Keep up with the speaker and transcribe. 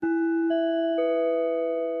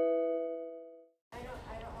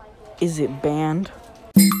Is it band?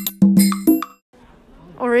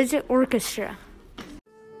 Or is it orchestra?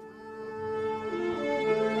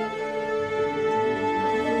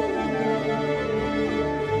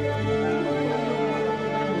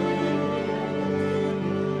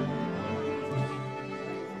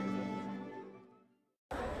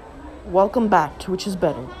 Welcome back to Which is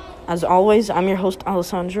Better. As always, I'm your host,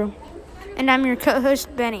 Alessandro. And I'm your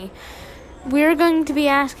co-host, Benny. We're going to be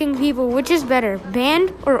asking people which is better,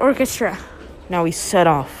 band or orchestra? Now we set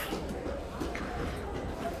off.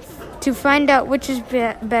 To find out which is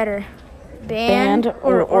better, Band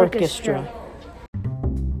or orchestra?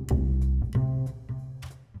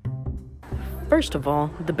 First of all,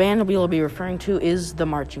 the band we will be referring to is the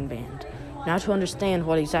marching band. Now to understand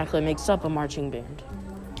what exactly makes up a marching band.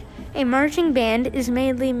 A marching band is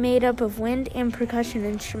mainly made up of wind and percussion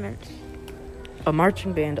instruments. A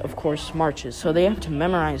marching band, of course, marches, so they have to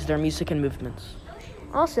memorize their music and movements.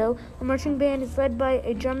 Also, a marching band is led by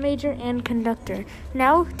a drum major and conductor.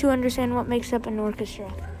 Now, to understand what makes up an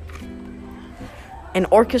orchestra. An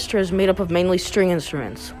orchestra is made up of mainly string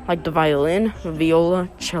instruments, like the violin, viola,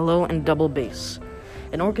 cello, and double bass.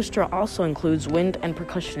 An orchestra also includes wind and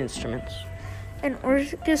percussion instruments. An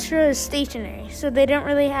orchestra is stationary, so they don't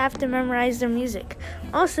really have to memorize their music.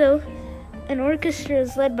 Also, an orchestra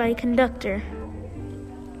is led by a conductor.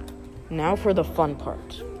 Now for the fun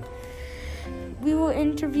part. We will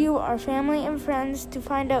interview our family and friends to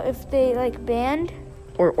find out if they like band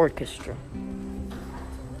or orchestra.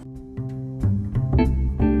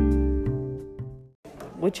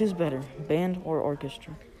 Which is better, band or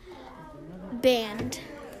orchestra? Band.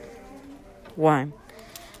 Why?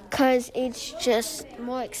 Because it's just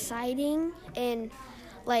more exciting, and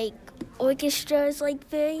like orchestra is like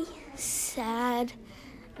very sad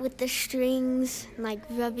with the strings, like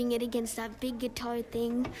rubbing it against that big guitar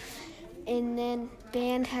thing. And then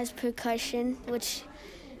band has percussion, which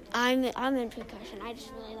I'm in percussion. I just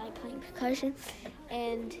really like playing percussion,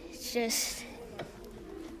 and it's just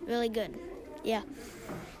really good. Yeah.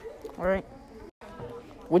 All right.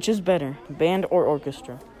 Which is better, band or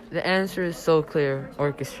orchestra? The answer is so clear,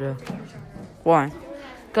 orchestra. Why?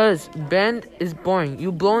 Because band is boring.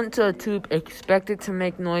 You blow into a tube, expect it to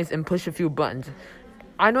make noise, and push a few buttons.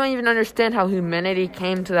 I don't even understand how humanity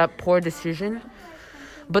came to that poor decision.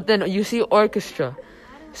 But then you see orchestra.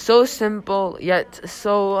 So simple, yet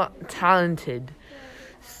so talented.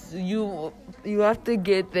 You have to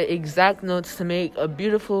get the exact notes to make a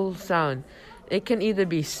beautiful sound. It can either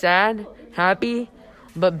be sad, happy,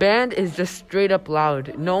 but band is just straight up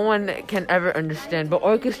loud. No one can ever understand. But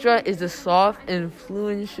orchestra is a soft,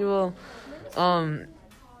 influential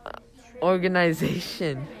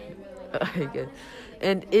organization.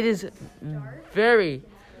 And it is very,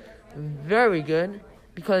 very good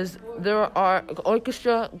because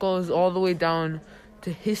orchestra goes all the way down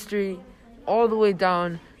to history, all the way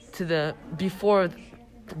down to the before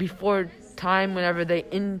time whenever they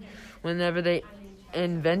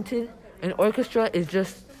invented. An orchestra is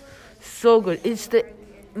just so good. It's the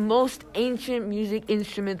most ancient music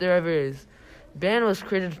instrument there ever is. Band was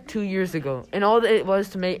created 2 years ago, and all it was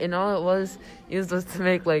to make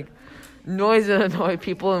like noise and annoy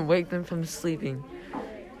people and wake them from sleeping.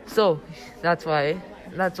 So that's why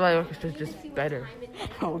orchestra is just better.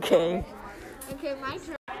 Okay. Okay, my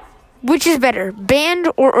turn. Which is better, band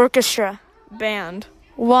or orchestra? Band.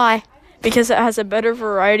 Why? Because it has a better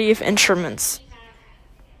variety of instruments.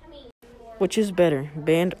 Which is better,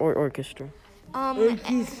 band or orchestra?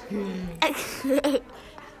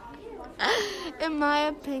 In my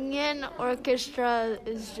opinion, orchestra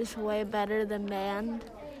is just way better than band.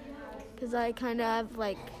 Because I kind of have,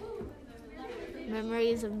 like,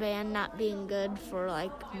 memories of band not being good for,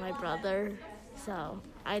 like, my brother. So,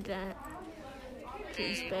 I didn't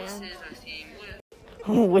choose band.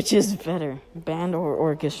 Which is better, band or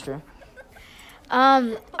orchestra?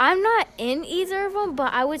 I'm not in either of them,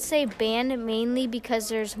 but I would say band mainly because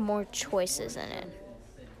there's more choices in it.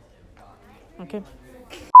 Okay.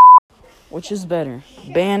 Which is better,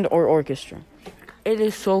 band or orchestra? It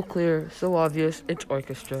is so clear, so obvious, it's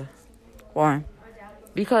orchestra. Why?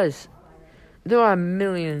 Because there are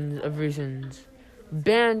millions of reasons.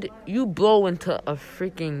 Band, you blow into a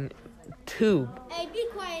freaking tube. Hey, be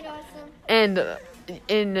quiet, awesome. And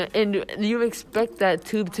you expect that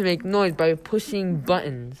tube to make noise by pushing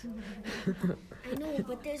buttons. I know,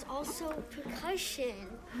 but there's also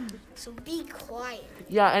percussion. So be quiet.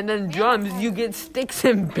 Yeah, and then drums, you get sticks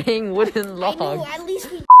and bang wooden logs. I know, at least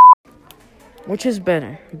we... Which is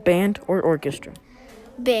better, band or orchestra?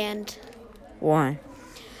 Band. Why?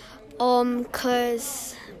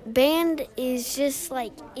 'Cause band is just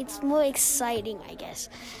like, it's more exciting, I guess,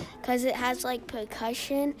 because it has like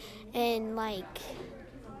percussion and like,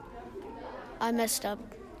 I messed up.